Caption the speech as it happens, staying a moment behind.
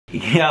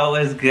Yo,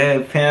 what's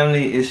good,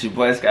 family? It's your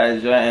boy Scotty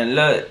Jordan.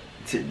 Look,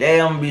 today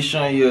I'm gonna be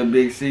showing you a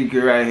big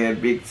secret right here,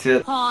 big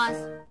tip. Pause.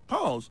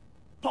 Pause?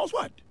 Pause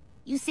what?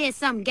 You said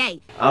something gay.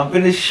 I'm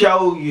gonna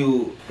show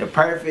you the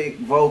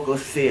perfect vocal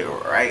sit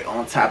right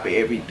on top of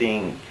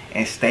everything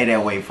and stay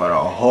that way for the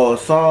whole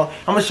song.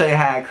 I'm gonna show you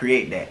how I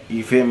create that.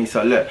 You feel me?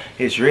 So look,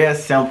 it's real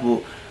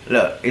simple.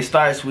 Look, it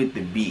starts with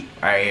the beat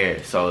right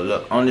here. So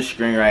look on the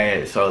screen right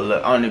here. So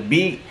look on the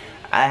beat,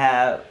 I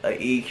have an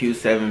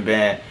EQ7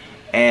 band.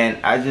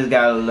 And I just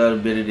got a little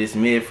bit of this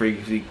mid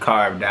frequency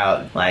carved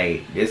out.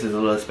 Like, this is a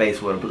little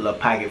space with a little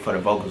pocket for the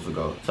vocals to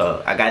go.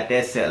 So I got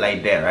that set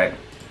like that, right?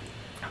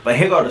 But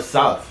here go the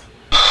sauce.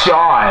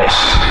 Sauce.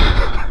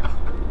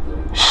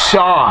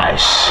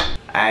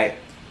 Alright,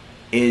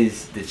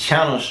 is the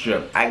channel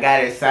strip. I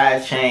got it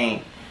side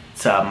chain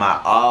to my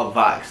all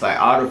vox.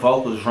 Like, all the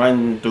vocals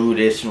running through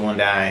this one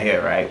down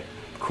here, right?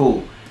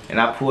 Cool.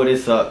 And I pull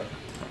this up.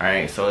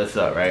 Alright, so it's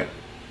up, right?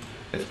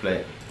 Let's play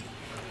it.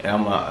 And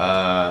I'm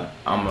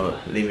gonna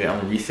leave it. I'm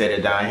gonna reset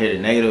it down here to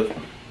negative.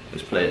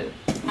 Let's play it.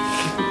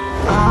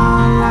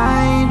 All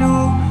I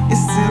do is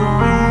sit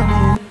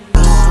around.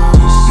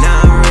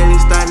 Now I'm really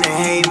starting to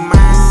hate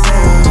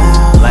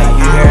myself. Like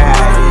you hear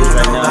how it is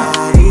right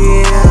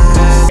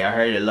now. I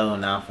heard it low.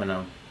 Now I'm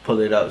finna pull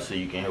it up so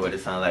you can hear what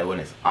it sounds like when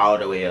it's all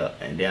the way up,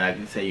 and then I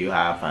can tell you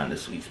how I find the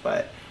sweet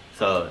spot.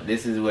 So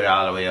this is with it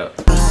all the way up.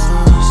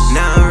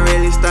 Now I'm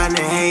really starting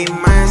to hate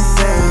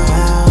myself.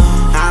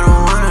 I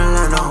don't wanna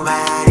love nobody.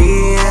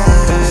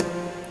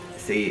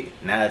 See,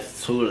 now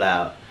it's too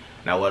loud.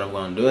 Now what I'm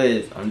gonna do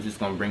is I'm just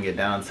gonna bring it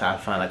down till I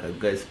find like a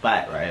good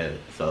spot right here.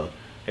 So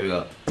here we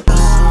go.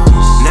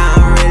 Now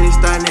I'm really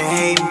starting to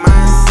hate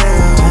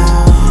myself.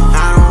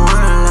 I don't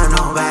wanna love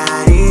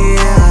nobody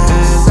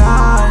else.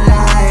 All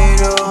I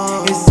do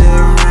is sit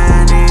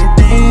around and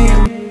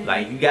think.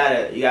 Like you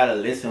gotta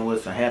listen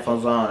with some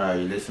headphones on, or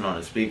you listen on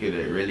the speaker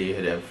to really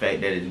hear the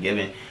effect that it's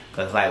giving.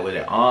 Cause like with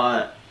it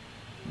on,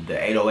 the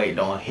 808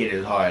 don't hit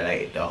as hard.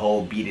 Like the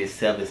whole beat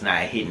itself is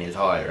not hitting as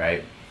hard,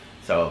 right?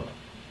 So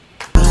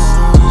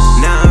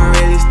now I'm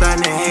really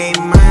starting to hate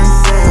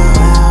myself.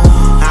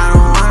 I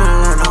don't wanna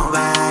love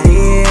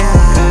nobody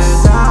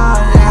else. All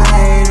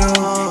I do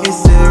is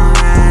sit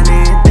around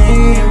and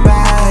think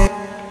about it.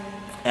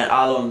 And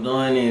all I'm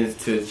doing is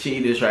to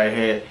achieve this right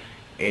here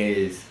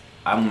is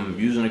I'm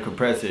using a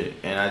compressor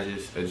and I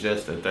just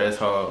adjust the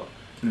threshold,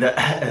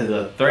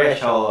 the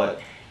threshold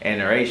and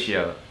the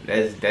ratio.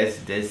 That's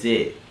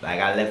it.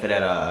 Like I left it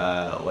at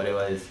a what it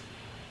was.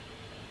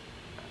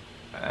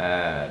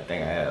 I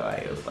think I had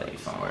like it was like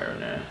somewhere in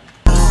there.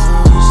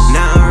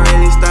 Now I'm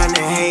really starting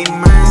to hate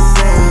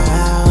myself.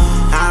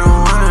 I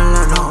don't wanna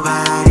love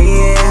nobody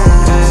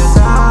else.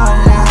 All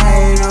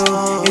I do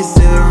is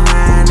sit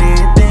around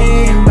and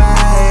think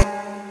about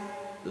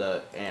it.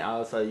 Look, and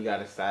also you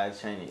gotta side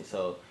chain it.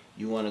 So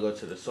you wanna go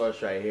to the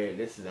source right here.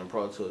 This is in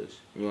Pro Tools.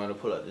 You wanna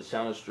pull up the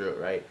channel strip,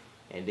 right?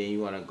 And then you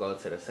want to go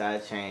to the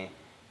side chain,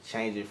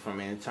 change it from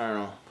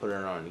internal, put it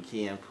on the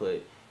key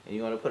input, and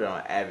you want to put it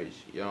on average.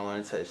 You don't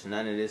want to touch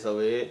none of this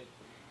over here.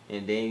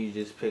 And then you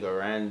just pick a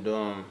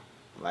random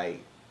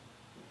like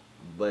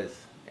bus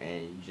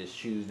and you just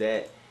choose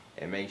that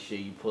and make sure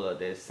you pull up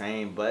that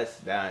same bus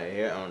down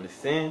here on the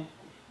send,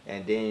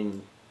 and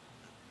then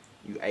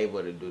you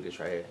able to do this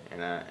right here,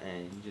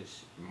 and you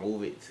just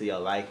move it to your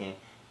liking,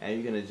 and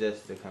you can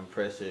adjust the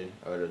compressor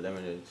or the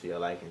limiter to your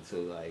liking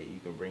too. Like you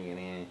can bring it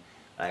in.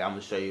 Like, I'm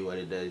gonna show you what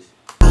it does.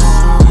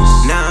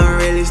 Now I'm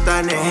really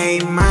starting to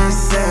hate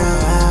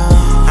myself.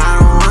 I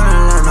don't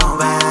wanna love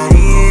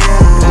nobody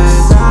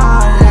else.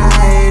 All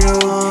I do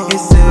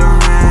is sit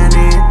around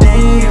and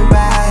think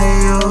about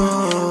you.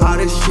 All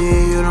this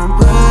shit you don't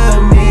put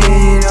me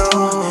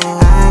through,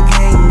 I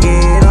can't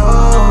get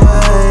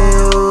over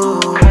you.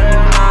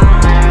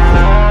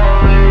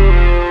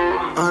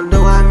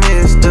 Although I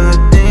miss the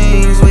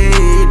things we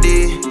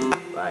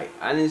did. Like,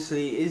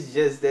 honestly, it's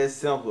just that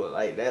simple.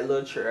 Like that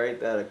little trick right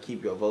there to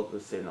keep your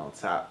vocals sitting on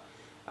top.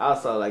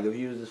 Also, like if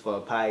you use this for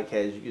a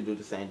podcast, you can do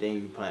the same thing.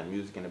 You can play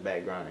music in the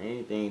background or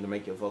anything to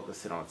make your vocals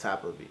sit on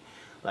top of it.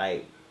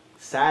 Like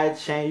side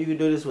chain, you can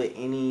do this with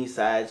any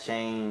side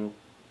chain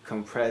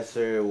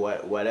compressor,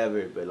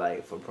 whatever. But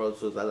like for Pro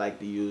Tools, I like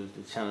to use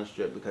the channel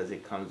strip because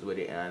it comes with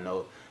it, and I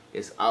know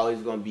it's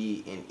always gonna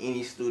be in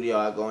any studio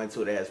I go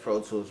into that has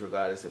Pro Tools,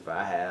 regardless if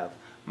I have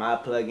my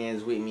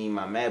plugins with me,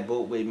 my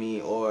MacBook with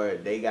me, or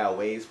they got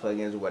Waves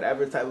plugins,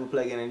 whatever type of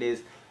plugin it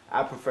is.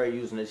 I prefer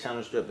using the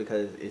channel strip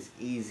because it's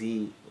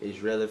easy,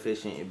 it's real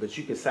efficient, but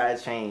you can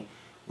sidechain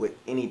with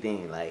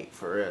anything, like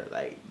for real.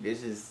 Like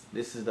this is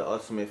the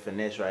ultimate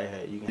finesse right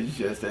here. It's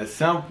just that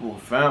simple,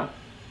 fam.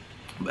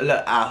 But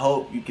look, I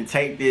hope you can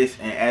take this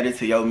and add it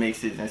to your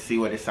mixes and see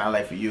what it sounds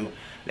like for you.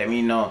 Let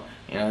me know.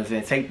 You know what I'm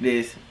saying? Take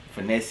this,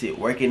 finesse it,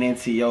 work it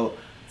into your,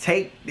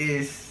 take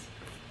this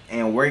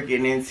and work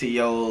it into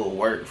your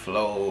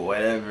workflow,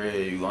 whatever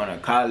you want to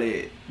call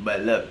it.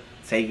 But look,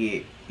 take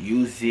it,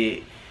 use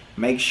it,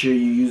 make sure you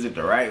use it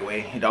the right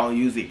way. Don't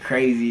use it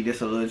crazy.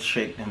 Just a little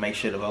trick to make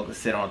sure the vocals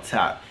sit on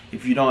top.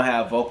 If you don't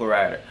have Vocal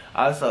Rider,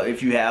 also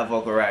if you have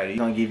Vocal Rider, it's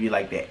gonna give you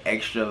like that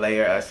extra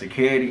layer of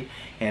security,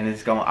 and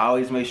it's gonna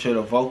always make sure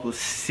the vocals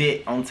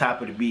sit on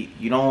top of the beat.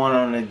 You don't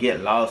want them to get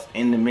lost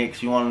in the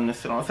mix. You want them to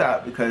sit on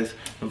top because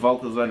the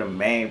vocals are the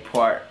main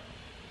part.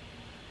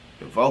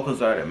 The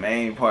vocals are the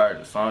main part of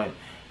the song.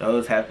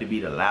 Those have to be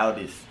the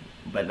loudest,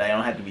 but they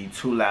don't have to be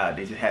too loud.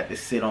 They just have to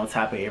sit on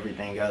top of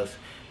everything else.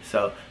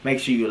 So make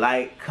sure you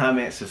like,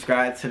 comment,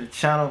 subscribe to the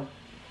channel.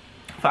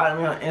 Follow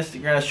me on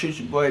Instagram, shoot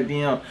your boy a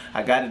DM.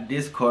 I got a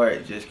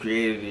Discord, just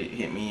created it.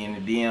 Hit me in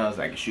the DMs,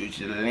 I can shoot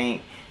you the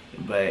link.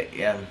 But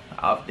yeah,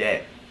 off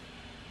that,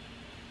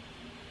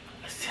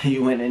 see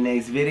you in the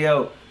next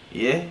video.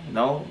 Yeah,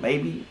 no,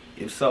 maybe.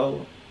 If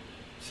so,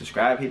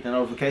 subscribe, hit the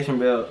notification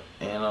bell,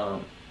 and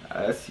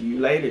I'll see you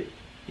later.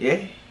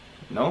 Yeah,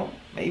 no,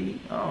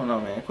 maybe. I don't know,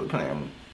 man. Quit playing with me.